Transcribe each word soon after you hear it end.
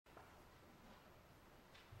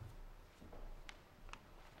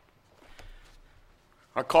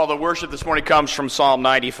Our call to worship this morning comes from Psalm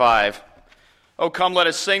 95. Oh, come, let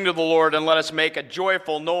us sing to the Lord, and let us make a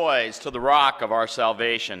joyful noise to the rock of our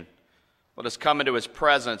salvation. Let us come into his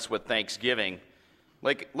presence with thanksgiving.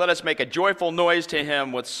 Let us make a joyful noise to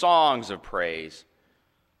him with songs of praise.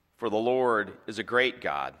 For the Lord is a great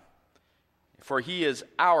God, for he is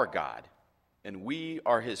our God, and we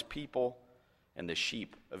are his people and the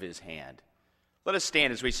sheep of his hand. Let us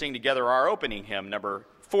stand as we sing together our opening hymn, number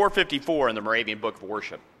 454 in the Moravian Book of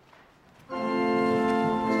Worship.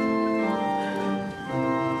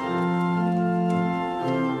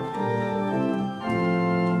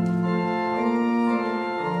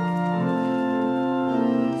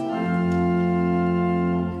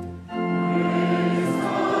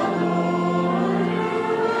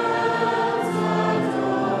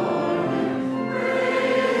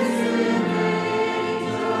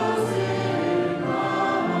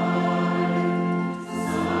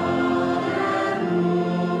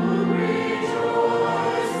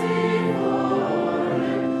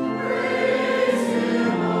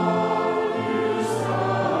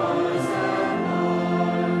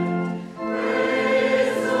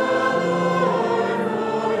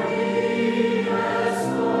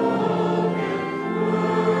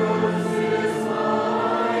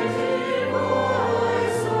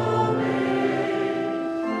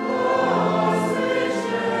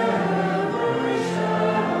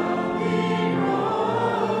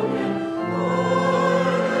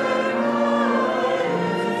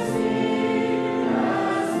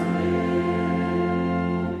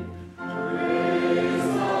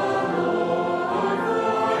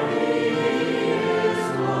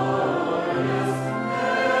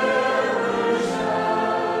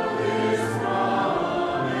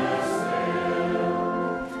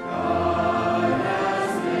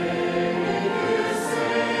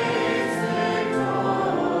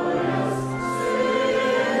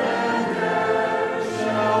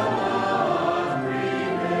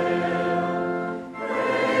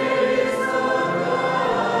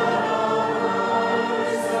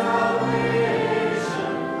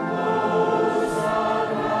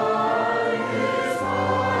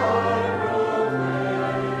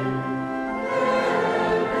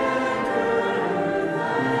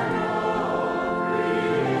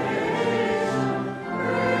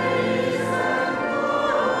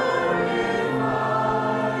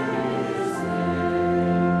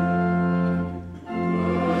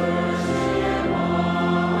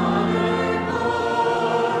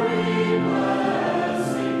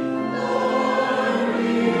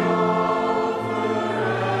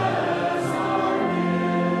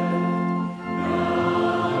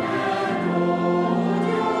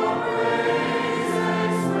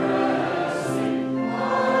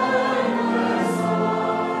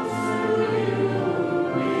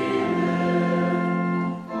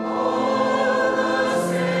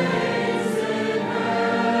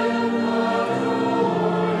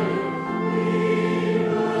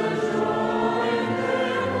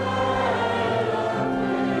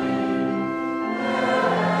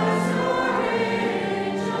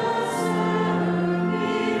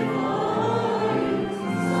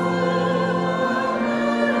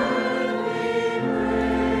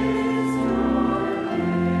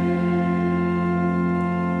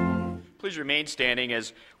 Please remain standing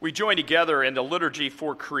as we join together in the Liturgy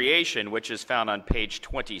for Creation, which is found on page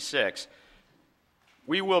 26.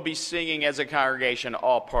 We will be singing as a congregation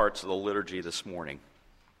all parts of the liturgy this morning.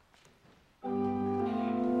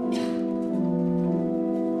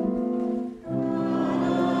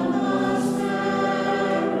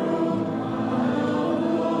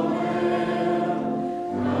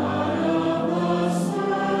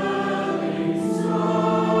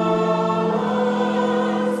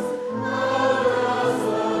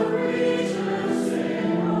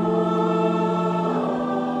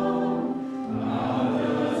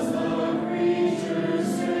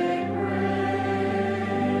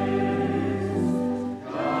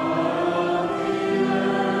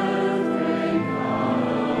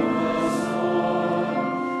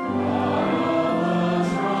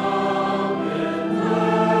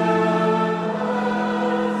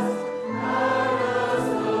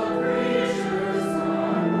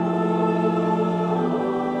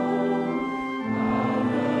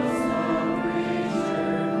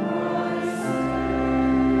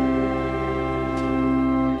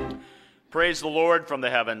 Praise the Lord from the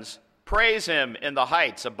heavens. Praise him in the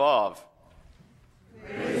heights above.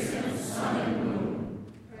 Praise him, sun and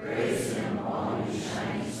moon. Praise him, all you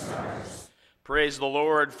shining stars. Praise the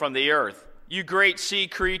Lord from the earth, you great sea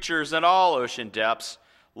creatures in all ocean depths,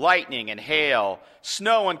 lightning and hail,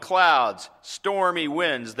 snow and clouds, stormy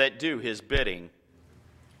winds that do his bidding.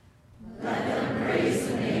 Let them praise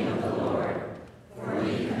the name of the Lord, for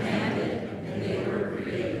he commanded, and they were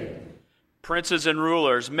created. Princes and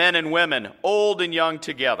rulers, men and women, old and young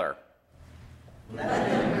together. Let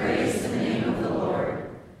them praise the name of the Lord,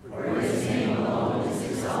 for his name alone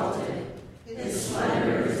is exalted. His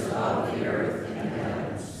splendor is above the earth and the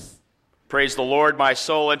heavens. Praise the Lord, my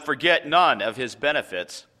soul, and forget none of his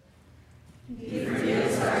benefits. He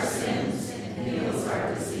forgives our sins and heals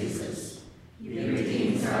our diseases. He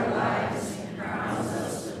redeems our lives and crowns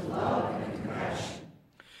us with love and compassion.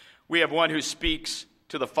 We have one who speaks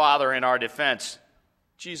to the Father in our defense,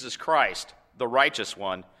 Jesus Christ, the righteous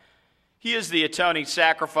one. He is the atoning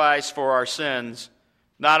sacrifice for our sins,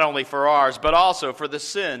 not only for ours, but also for the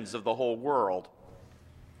sins of the whole world.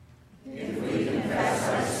 If we confess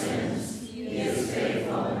our sins, he is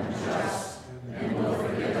faithful and just, and will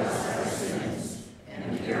forgive us our sins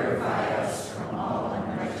and purify us from all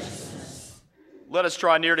unrighteousness. Let us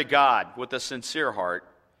draw near to God with a sincere heart,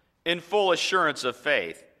 in full assurance of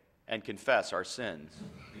faith, and confess our sins.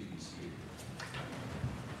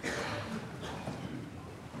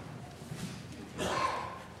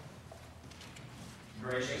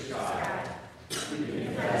 Gracious God, we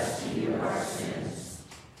confess to you our sins,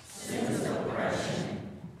 sins of oppression,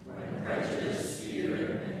 when prejudice,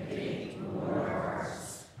 fear, and hate rule our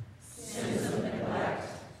hearts, sins of neglect,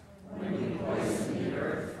 when we poison the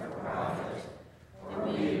earth for profit, or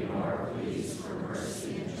we ignore pleas for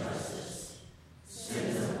mercy and justice,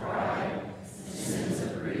 sins of pride, and sins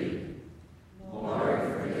of greed. Lord,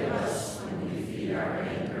 forgive us when we feed our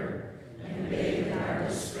anger and bathe in our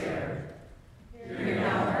despair. Hear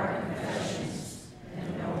now our confessions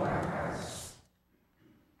and know our hearts.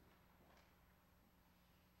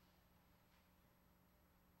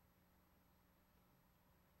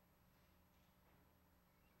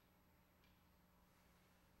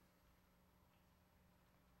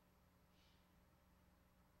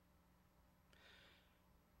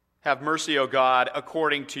 have mercy, O God,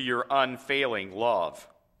 according to your unfailing love.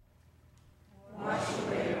 Wash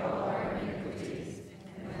away all our iniquities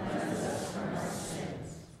and cleanse us from our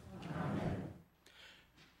sins. Amen.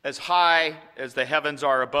 As high as the heavens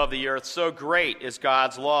are above the earth, so great is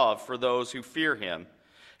God's love for those who fear him.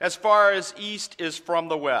 As far as east is from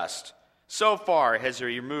the west, so far has he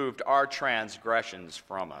removed our transgressions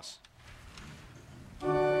from us.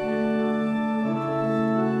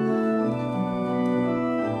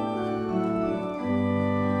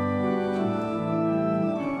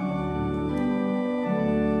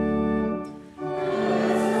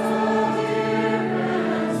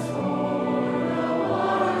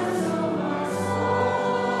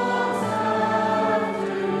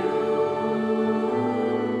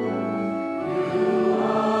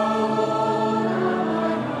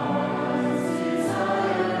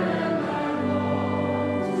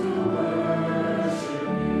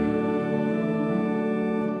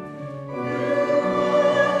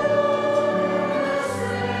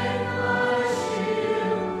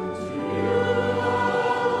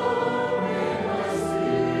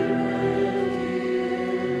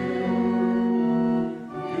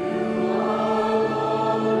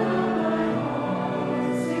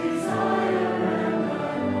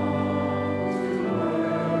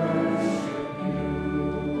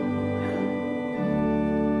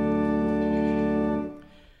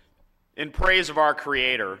 In praise of our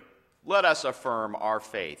Creator, let us affirm our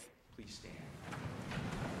faith. Please stand.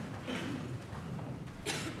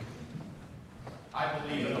 I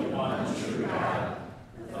believe in the one true God,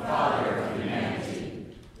 the Father of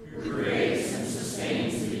humanity, who creates and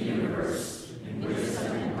sustains the universe in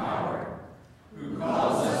wisdom and power, who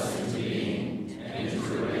calls us into being and into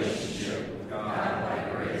relationship with God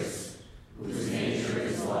by grace, whose nature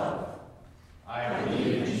is love. I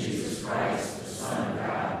believe in Jesus Christ, the Son of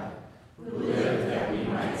God, who lived that we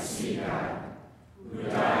might see God, who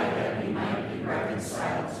died that we might be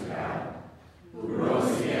reconciled to God, who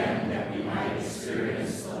rose again that we might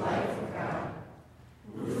experience the life of God,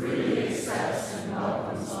 who freely accepts and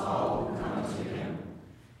welcomes all who come to him,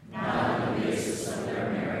 not on the basis of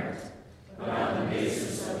their merit, but on the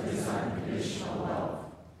basis of his unconditional love.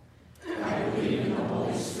 I believe in the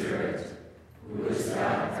Holy Spirit, who is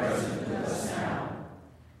God present with us now,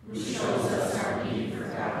 who shows us our need for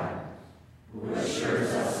God, who assures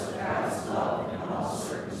us of God's love in all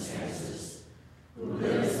circumstances, who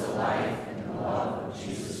lives the life and the love of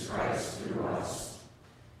Jesus Christ through us.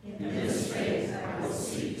 In this faith, I will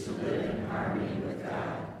seek to live in harmony with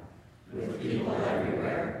God, with people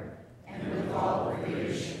everywhere, and with all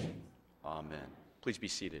creation. Amen. Please be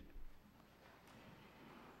seated.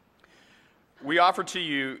 We offer to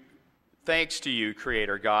you Thanks to you,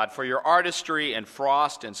 Creator God, for your artistry in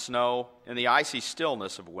frost and snow and the icy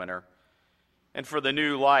stillness of winter, and for the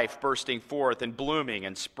new life bursting forth and blooming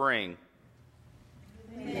in spring.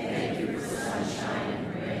 Thank you for sunshine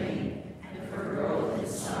and rain, and for growth in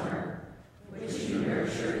summer, which you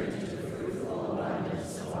nurture into the fruitful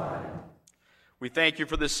abundance of autumn. We thank you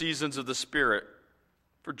for the seasons of the Spirit,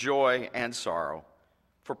 for joy and sorrow,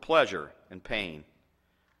 for pleasure and pain,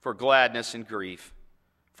 for gladness and grief,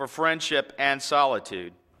 for friendship and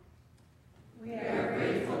solitude. We are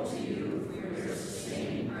grateful to you for your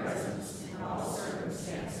sustaining presence in all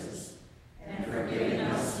circumstances, and for giving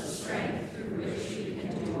us the strength through which we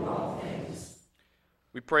can do all things.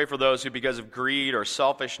 We pray for those who, because of greed or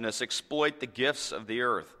selfishness, exploit the gifts of the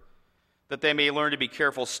earth, that they may learn to be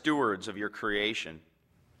careful stewards of your creation.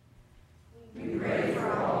 We pray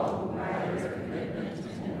for all who, by their commitment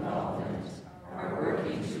and involvement, are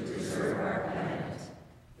working to preserve our planet,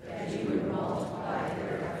 that you would multiply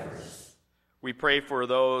their efforts. We pray for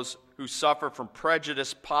those who suffer from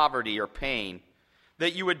prejudice, poverty, or pain,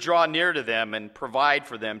 that you would draw near to them and provide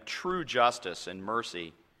for them true justice and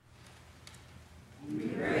mercy. We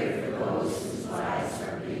pray for those whose lives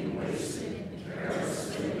are being wasted in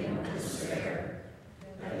careless living or despair,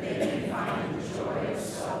 that they may find the joy of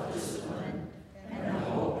self-discipline and the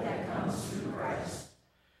hope that comes through Christ.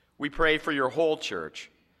 We pray for your whole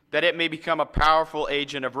church, that it may become a powerful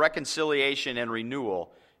agent of reconciliation and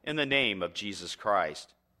renewal in the name of Jesus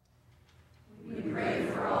Christ. We pray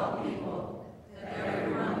for all people, that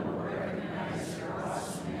everyone will recognize your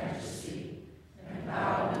awesome majesty and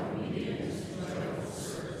bow in obedience to joyful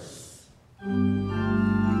service.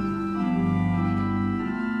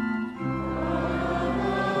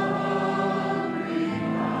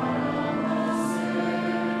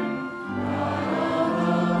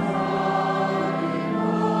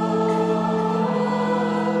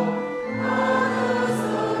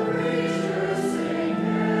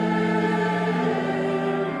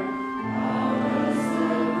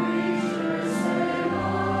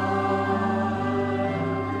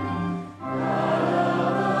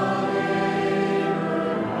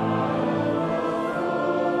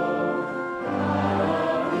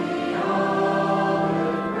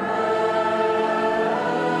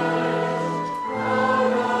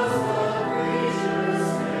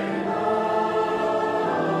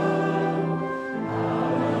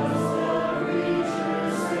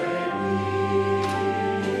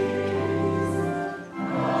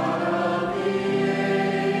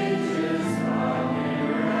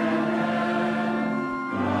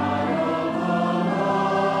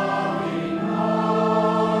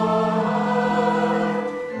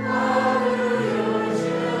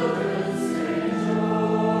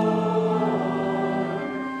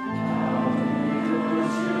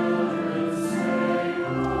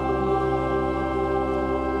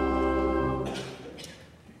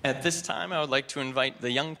 At this time, I would like to invite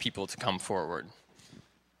the young people to come forward.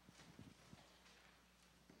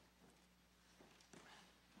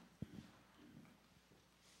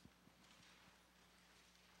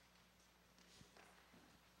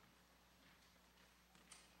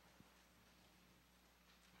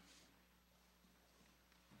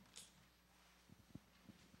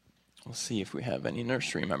 We'll see if we have any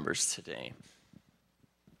nursery members today.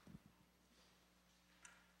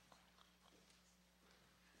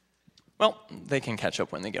 Well, they can catch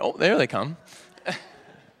up when they get... Oh, there they come.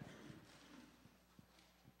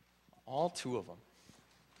 All two of them.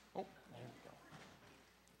 Oh, there we go.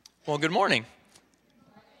 Well, good morning.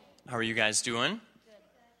 How are you guys doing?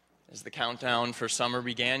 Good. Has the countdown for summer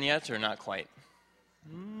began yet, or not quite?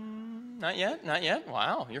 Not yet? Not yet?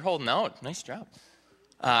 Wow, you're holding out. Nice job.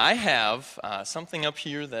 I have something up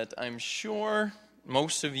here that I'm sure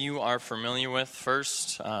most of you are familiar with.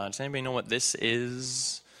 First, does anybody know what this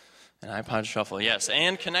is? An iPod Shuffle, yes.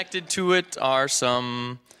 And connected to it are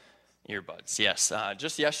some earbuds, yes.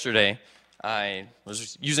 Just yesterday, I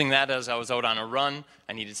was using that as I was out on a run.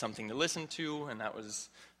 I needed something to listen to, and that was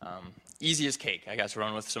easy as cake. I got to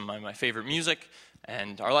run with some of my favorite music,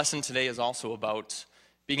 and our lesson today is also about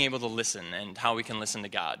being able to listen and how we can listen to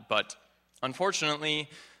God. But unfortunately,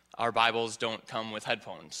 our Bibles don't come with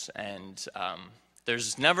headphones, and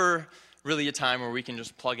there's never really a time where we can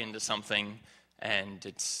just plug into something and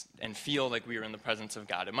feel like we are in the presence of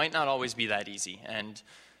God. It might not always be that easy, and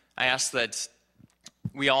I ask that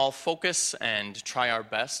we all focus and try our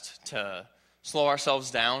best to slow ourselves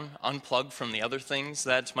down, unplug from the other things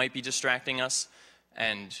that might be distracting us,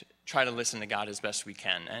 and try to listen to God as best we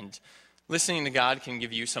can. And listening to God can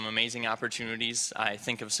give you some amazing opportunities. I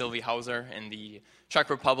think of Sylvie Hauser in the Czech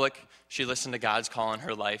Republic. She listened to God's call in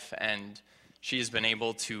her life, and she has been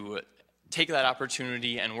able to take that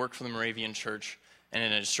opportunity and work for the Moravian Church, and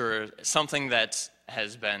it is sure something that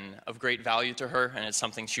has been of great value to her, and it's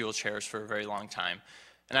something she will cherish for a very long time.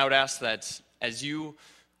 And I would ask that as you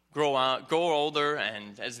grow older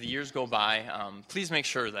and as the years go by, please make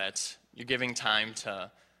sure that you're giving time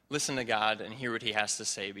to listen to God and hear what he has to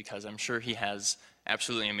say, because I'm sure he has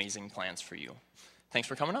absolutely amazing plans for you. Thanks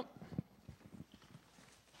for coming up.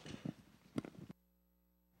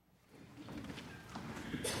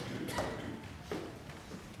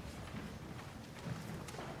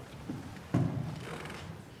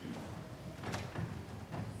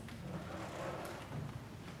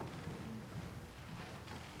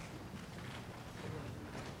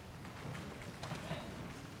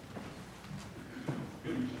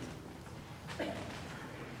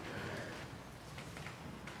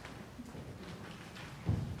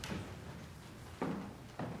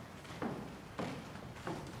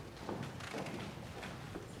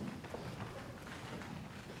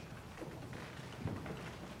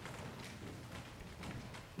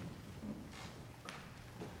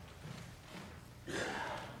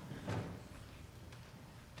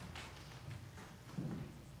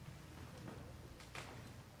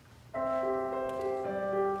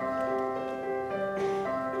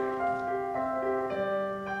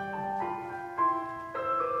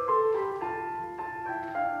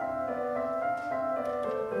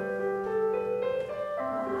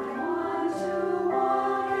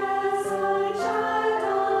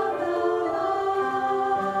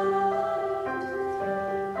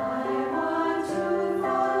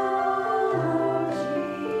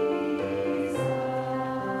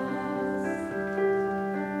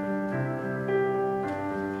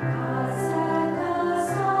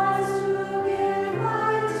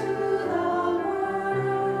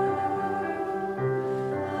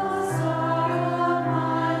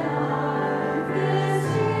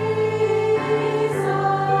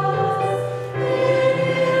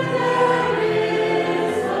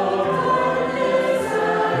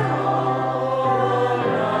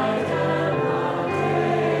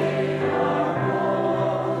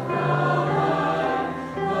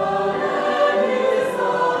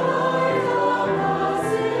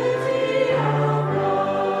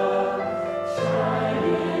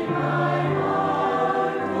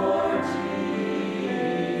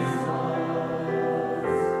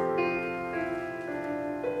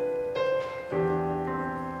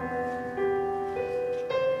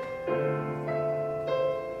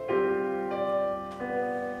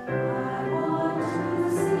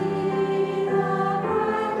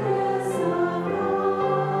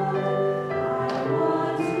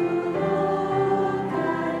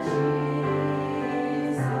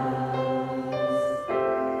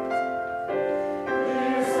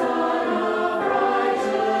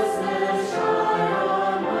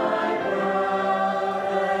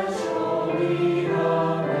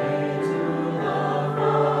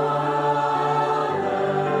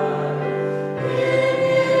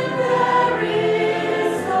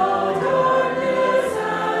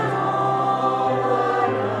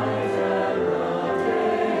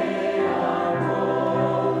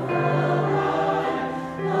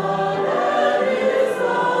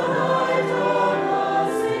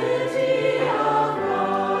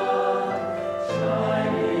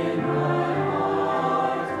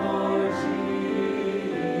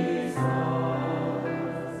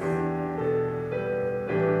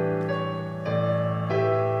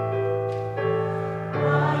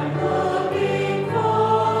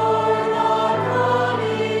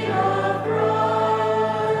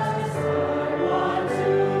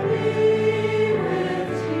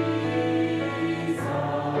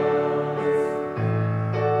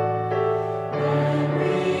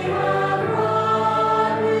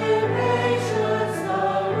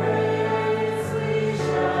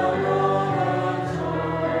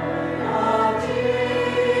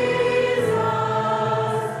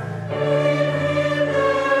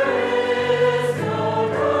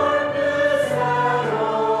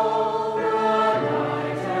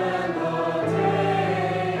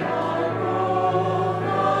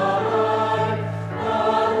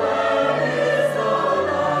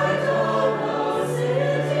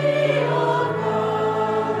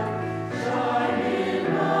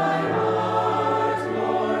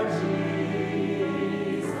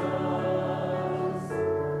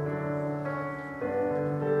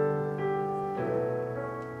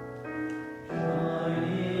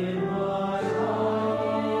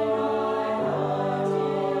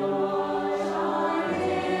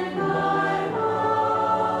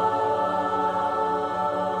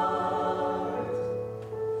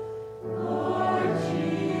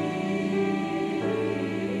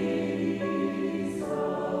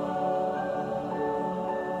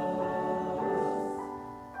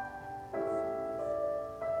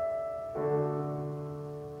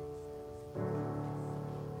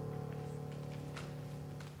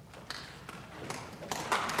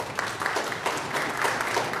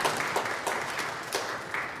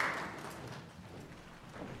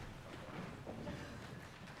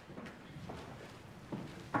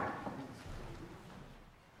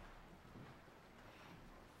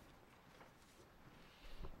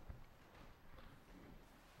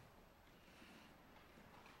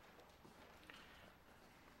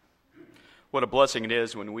 What a blessing it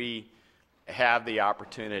is when we have the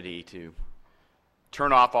opportunity to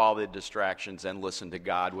turn off all the distractions and listen to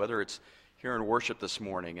God, whether it's here in worship this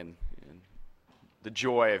morning and the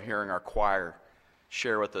joy of hearing our choir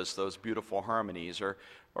share with us those beautiful harmonies, or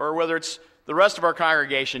whether it's the rest of our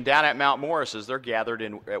congregation down at Mount Morris as they're gathered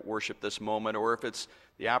at worship this moment, or if it's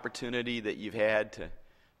the opportunity that you've had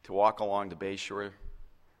to walk along the bay shore,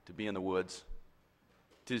 to be in the woods,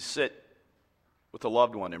 to sit with a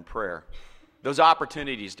loved one in prayer. Those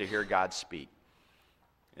opportunities to hear God speak.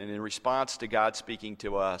 And in response to God speaking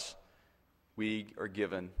to us, we are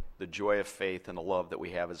given the joy of faith and the love that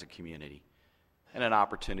we have as a community and an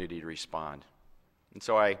opportunity to respond. And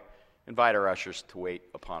so I invite our ushers to wait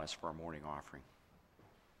upon us for our morning offering.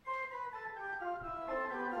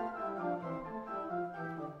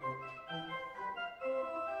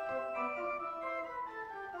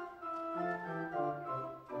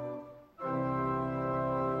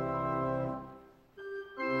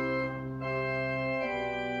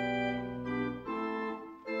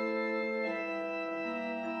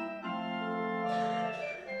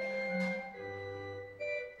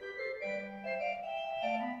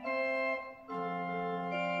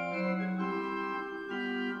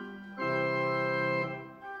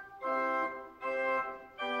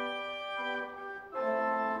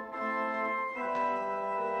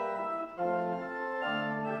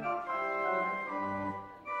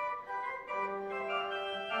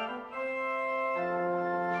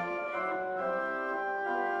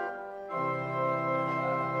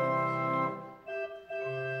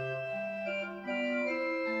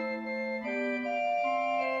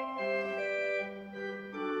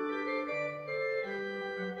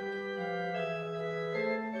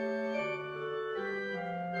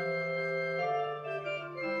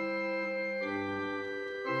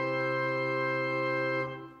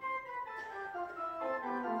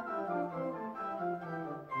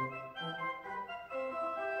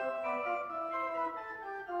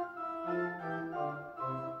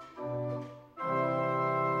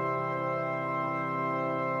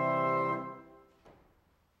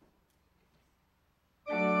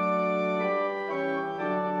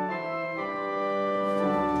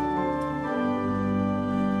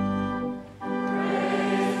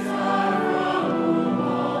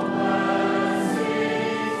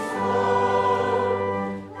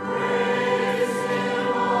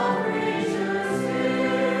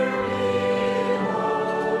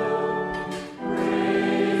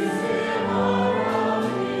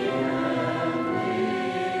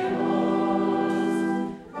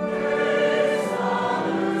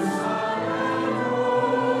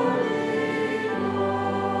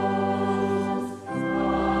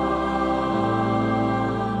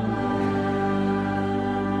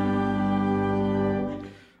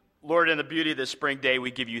 Lord, in the beauty of this spring day, we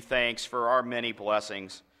give you thanks for our many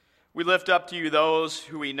blessings. We lift up to you those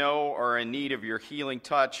who we know are in need of your healing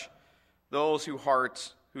touch, those whose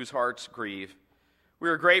hearts grieve. We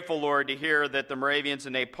are grateful, Lord, to hear that the Moravians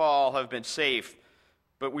in Nepal have been safe,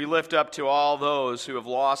 but we lift up to all those who have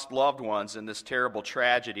lost loved ones in this terrible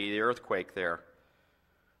tragedy, the earthquake there.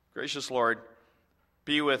 Gracious Lord,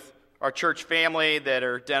 be with our church family that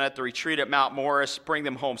are down at the retreat at Mount Morris. Bring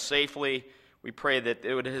them home safely. We pray that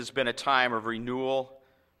it has been a time of renewal.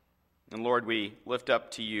 And Lord, we lift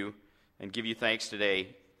up to you and give you thanks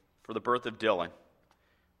today for the birth of Dylan.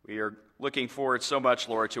 We are looking forward so much,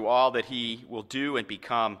 Lord, to all that he will do and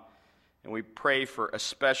become. And we pray for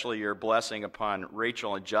especially your blessing upon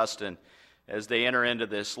Rachel and Justin as they enter into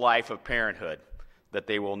this life of parenthood, that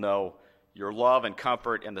they will know your love and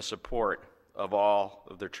comfort and the support of all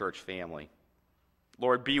of their church family.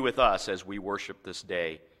 Lord, be with us as we worship this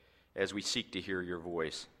day, as we seek to hear your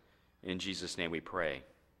voice. In Jesus' name we pray.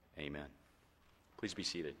 Amen. Please be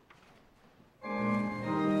seated.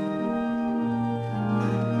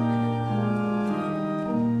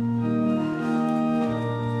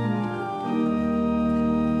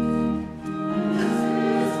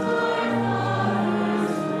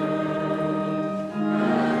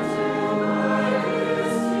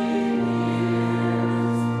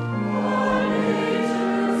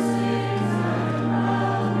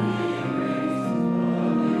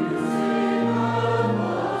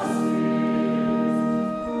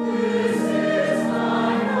 This is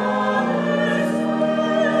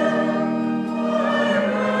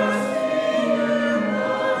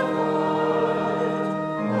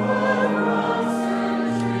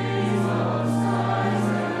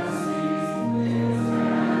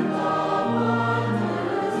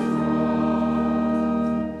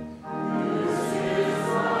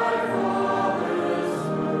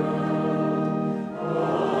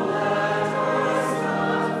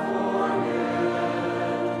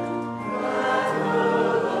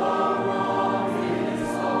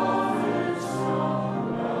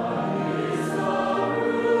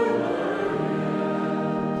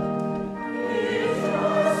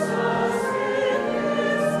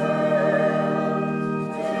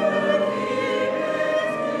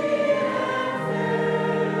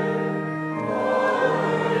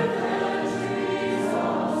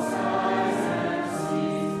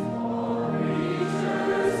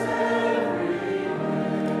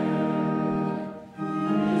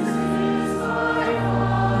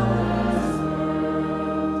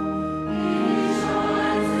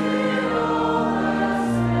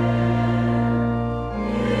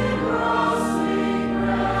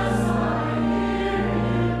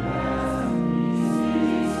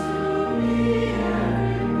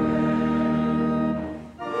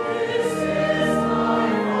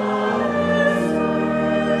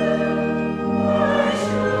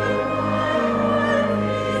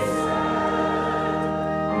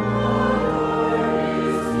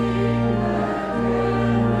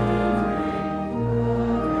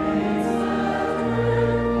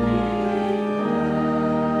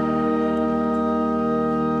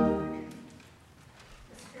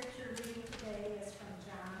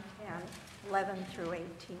 11 through 18.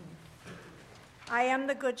 I am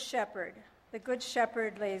the good shepherd. The good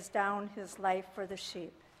shepherd lays down his life for the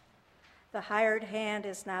sheep. The hired hand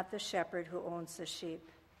is not the shepherd who owns the sheep.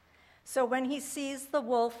 So when he sees the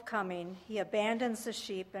wolf coming, he abandons the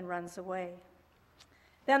sheep and runs away.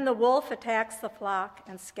 Then the wolf attacks the flock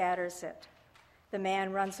and scatters it. The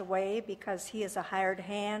man runs away because he is a hired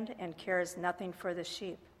hand and cares nothing for the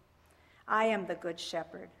sheep. I am the good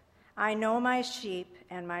shepherd. I know my sheep,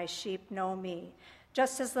 and my sheep know me,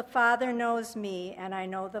 just as the Father knows me, and I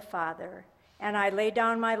know the Father, and I lay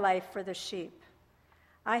down my life for the sheep.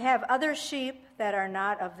 I have other sheep that are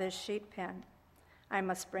not of this sheep pen. I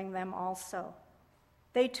must bring them also.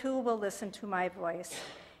 They too will listen to my voice,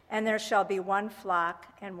 and there shall be one flock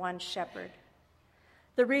and one shepherd.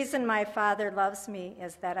 The reason my Father loves me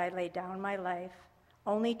is that I lay down my life,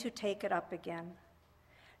 only to take it up again.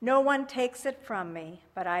 No one takes it from me,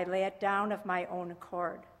 but I lay it down of my own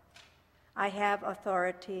accord. I have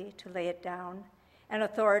authority to lay it down and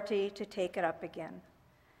authority to take it up again.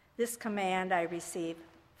 This command I receive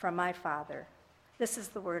from my Father. This is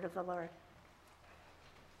the word of the Lord.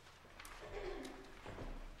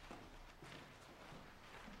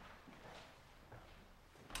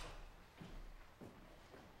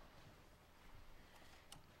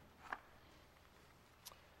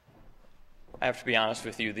 I have to be honest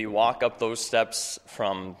with you, the walk up those steps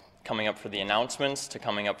from coming up for the announcements to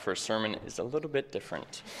coming up for a sermon is a little bit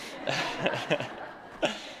different.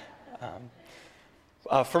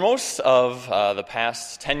 For most of the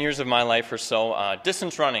past 10 years of my life or so,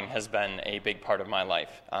 distance running has been a big part of my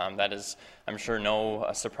life. That is, I'm sure,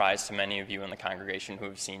 no surprise to many of you in the congregation who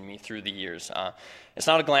have seen me through the years. It's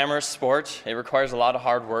not a glamorous sport. It requires a lot of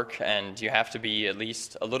hard work, and you have to be at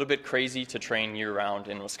least a little bit crazy to train year-round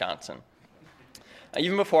in Wisconsin.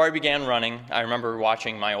 Even before I began running, I remember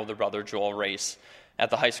watching my older brother Joel race at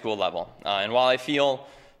the high school level. And while I feel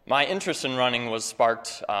my interest in running was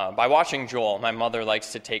sparked by watching Joel, my mother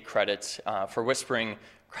likes to take credit for whispering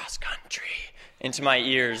 "cross country" into my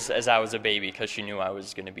ears as I was a baby because she knew I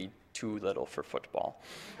was going to be too little for football.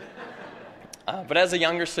 But as a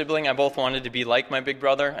younger sibling, I both wanted to be like my big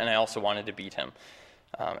brother, and I also wanted to beat him.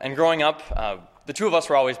 And growing up, the two of us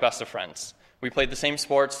were always best of friends. We played the same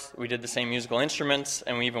sports, we did the same musical instruments,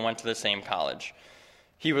 and we even went to the same college.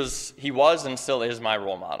 He was and still is my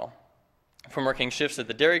role model. From working shifts at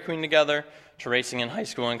the Dairy Queen together, to racing in high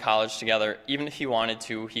school and college together, even if he wanted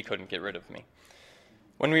to, he couldn't get rid of me.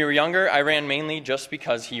 When we were younger, I ran mainly just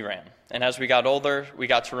because he ran. And as we got older, we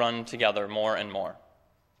got to run together more and more.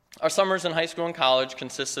 Our summers in high school and college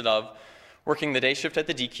consisted of working the day shift at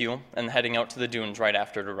the DQ and heading out to the dunes right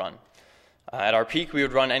after to run. At our peak, we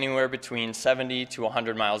would run anywhere between 70 to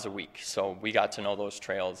 100 miles a week, so we got to know those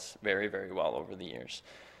trails very, very well over the years.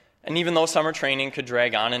 And even though summer training could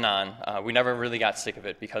drag on and on, we never really got sick of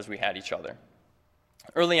it because we had each other.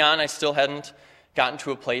 Early on, I still hadn't gotten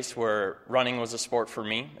to a place where running was a sport for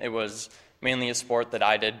me. It was mainly a sport that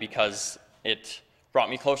I did because it brought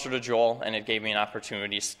me closer to Joel and it gave me an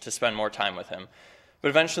opportunity to spend more time with him. But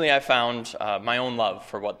eventually I found my own love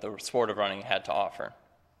for what the sport of running had to offer.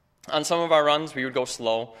 On some of our runs, we would go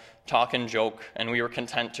slow, talk and joke, and we were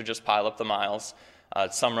content to just pile up the miles.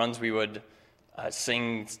 Some runs we would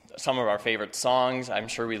sing some of our favorite songs. I'm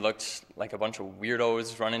sure we looked like a bunch of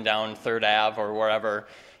weirdos running down 3rd Ave or wherever,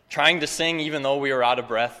 trying to sing even though we were out of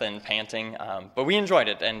breath and panting. But we enjoyed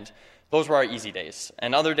it, and those were our easy days.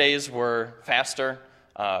 And other days were faster,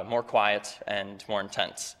 more quiet, and more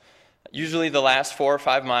intense. Usually the last 4 or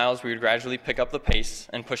 5 miles, we would gradually pick up the pace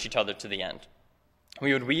and push each other to the end.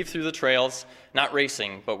 We would weave through the trails, not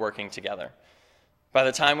racing, but working together. By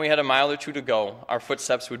the time we had a mile or two to go, our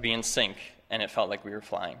footsteps would be in sync, and it felt like we were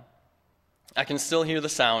flying. I can still hear the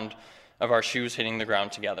sound of our shoes hitting the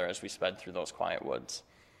ground together as we sped through those quiet woods.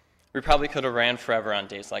 We probably could have ran forever on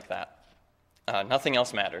days like that. Nothing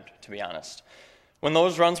else mattered, to be honest. When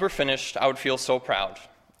those runs were finished, I would feel so proud.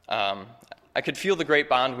 I could feel the great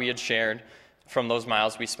bond we had shared from those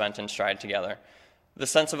miles we spent in stride together. The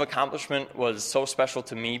sense of accomplishment was so special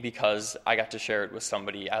to me because I got to share it with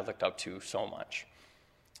somebody I looked up to so much.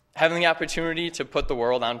 Having the opportunity to put the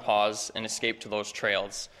world on pause and escape to those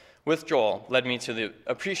trails with Joel led me to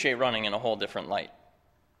appreciate running in a whole different light.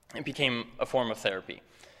 It became a form of therapy.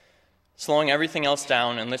 Slowing everything else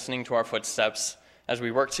down and listening to our footsteps as we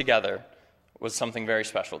worked together was something very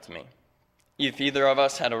special to me. If either of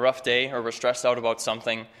us had a rough day or were stressed out about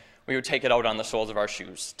something, we would take it out on the soles of our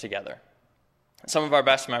shoes together. Some of our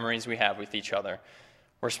best memories we have with each other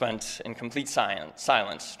were spent in complete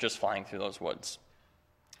silence, just flying through those woods.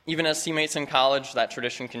 Even as teammates in college, that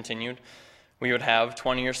tradition continued. We would have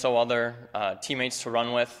 20 or so other teammates to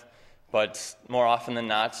run with, But more often than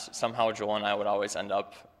not, somehow Joel and I would always end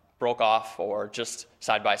up broke off or just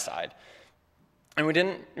side by side. And we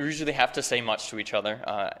didn't usually have to say much to each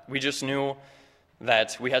other. We just knew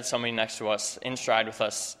that we had somebody next to us, in stride with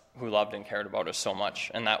us, who loved and cared about us so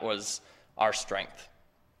much, and that was our strength.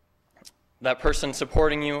 That person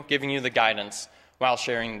supporting you, giving you the guidance, while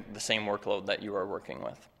sharing the same workload that you are working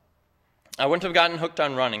with. I wouldn't have gotten hooked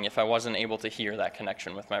on running if I wasn't able to hear that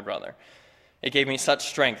connection with my brother. It gave me such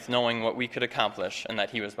strength knowing what we could accomplish and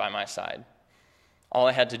that he was by my side. All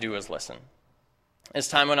I had to do was listen. As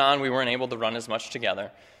time went on, we weren't able to run as much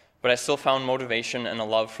together, but I still found motivation and a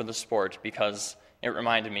love for the sport because it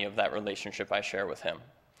reminded me of that relationship I share with him.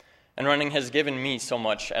 And running has given me so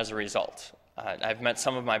much as a result. I've met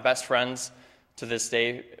some of my best friends to this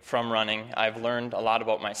day from running. I've learned a lot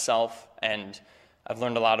about myself, and I've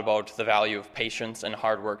learned a lot about the value of patience and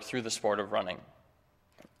hard work through the sport of running.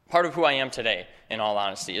 Part of who I am today, in all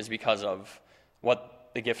honesty, is because of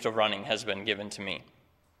what the gift of running has been given to me.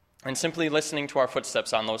 And simply listening to our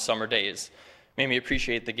footsteps on those summer days made me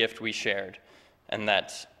appreciate the gift we shared, and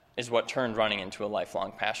that is what turned running into a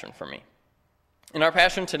lifelong passion for me. In our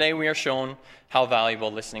passion today, we are shown how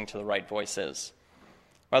valuable listening to the right voice is.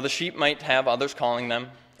 While the sheep might have others calling them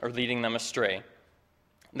or leading them astray,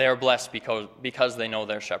 they are blessed because they know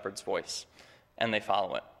their shepherd's voice, and they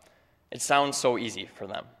follow it. It sounds so easy for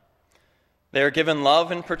them. They are given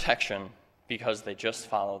love and protection because they just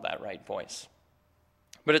follow that right voice.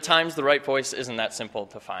 But at times, the right voice isn't that simple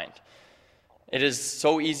to find. It is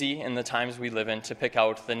so easy in the times we live in to pick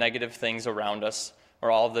out the negative things around us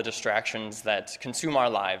or all of the distractions that consume our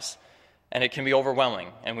lives, and it can be overwhelming,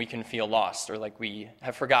 and we can feel lost or like we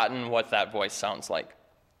have forgotten what that voice sounds like.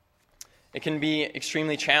 It can be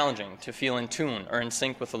extremely challenging to feel in tune or in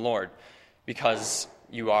sync with the Lord because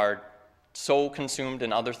you are so consumed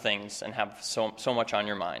in other things and have so much on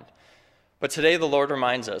your mind. But today the Lord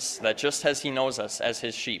reminds us that just as he knows us as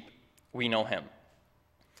his sheep, we know him.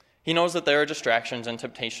 He knows that there are distractions and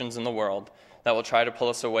temptations in the world that will try to pull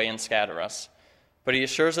us away and scatter us. But he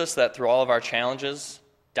assures us that through all of our challenges,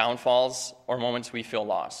 downfalls, or moments we feel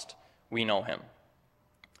lost, we know him.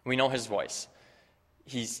 We know his voice.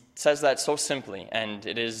 He says that so simply, and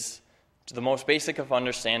it is the most basic of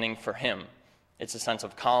understanding for him. It's a sense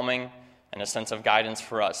of calming and a sense of guidance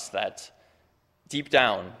for us that deep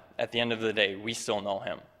down, at the end of the day, we still know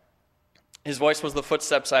him. His voice was the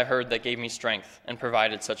footsteps I heard that gave me strength and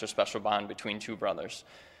provided such a special bond between two brothers.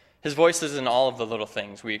 His voice is in all of the little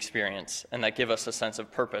things we experience and that give us a sense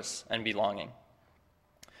of purpose and belonging.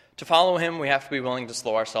 To follow him, we have to be willing to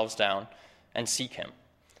slow ourselves down and seek him.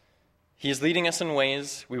 He is leading us in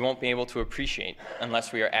ways we won't be able to appreciate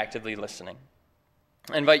unless we are actively listening.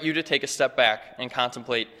 I invite you to take a step back and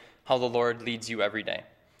contemplate how the Lord leads you every day.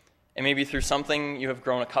 It may be through something you have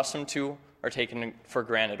grown accustomed to or taken for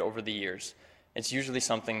granted over the years. It's usually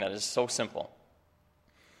something that is so simple.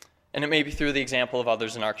 And it may be through the example of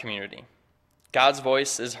others in our community. God's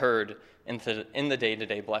voice is heard in the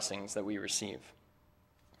day-to-day blessings that we receive.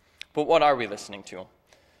 But what are we listening to?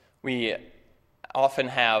 We often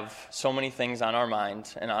have so many things on our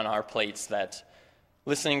mind and on our plates that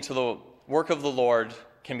listening to the work of the Lord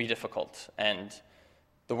can be difficult. And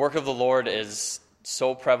the work of the Lord is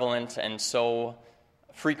so prevalent and so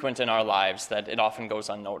frequent in our lives that it often goes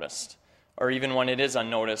unnoticed. Or even when it is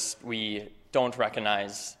unnoticed, we don't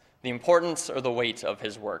recognize the importance or the weight of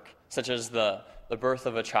his work, such as the birth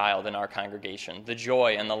of a child in our congregation, the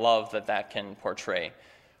joy and the love that can portray,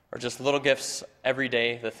 or just little gifts every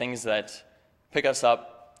day, the things that pick us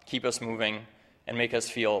up, keep us moving, and make us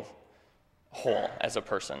feel whole as a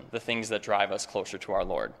person, the things that drive us closer to our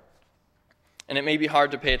Lord. And it may be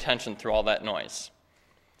hard to pay attention through all that noise.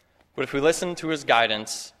 But if we listen to his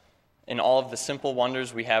guidance in all of the simple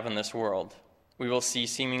wonders we have in this world, we will see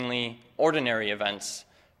seemingly ordinary events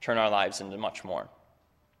turn our lives into much more.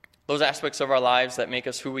 Those aspects of our lives that make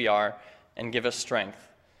us who we are and give us strength,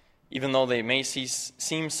 even though they may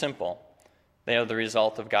seem simple, they are the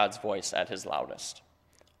result of God's voice at his loudest.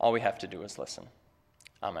 All we have to do is listen.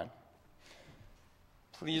 Amen.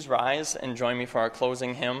 Please rise and join me for our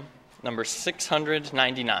closing hymn, number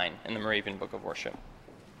 699 in the Moravian Book of Worship.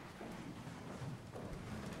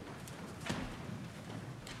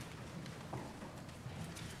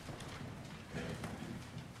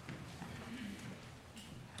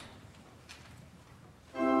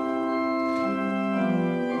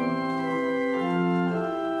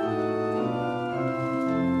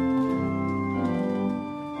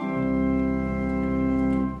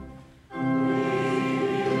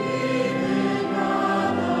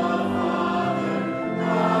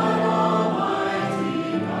 Almighty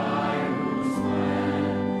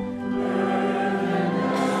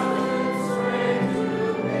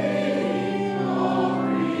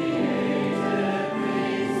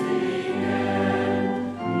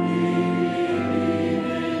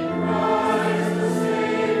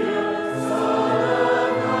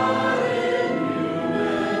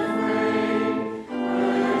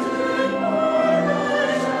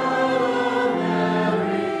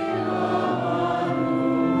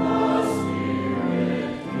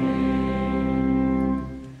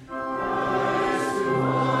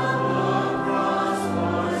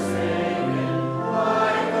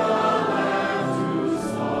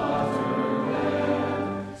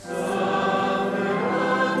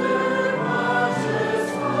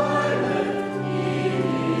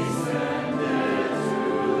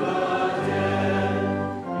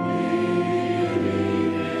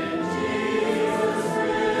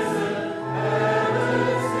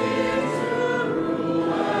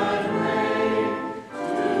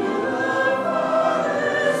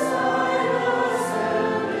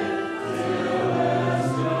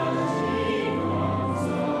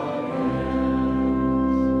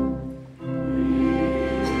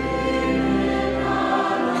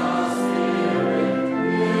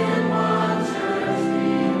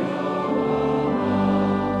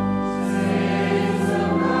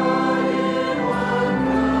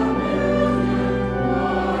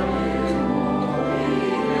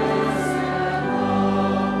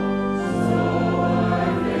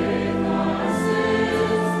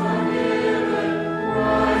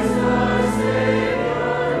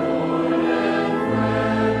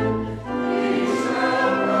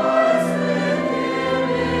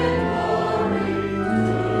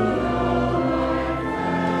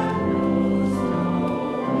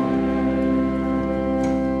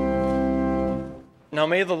Now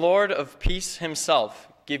may the Lord of peace himself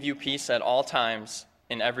give you peace at all times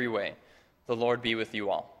in every way. The Lord be with you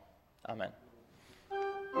all. Amen.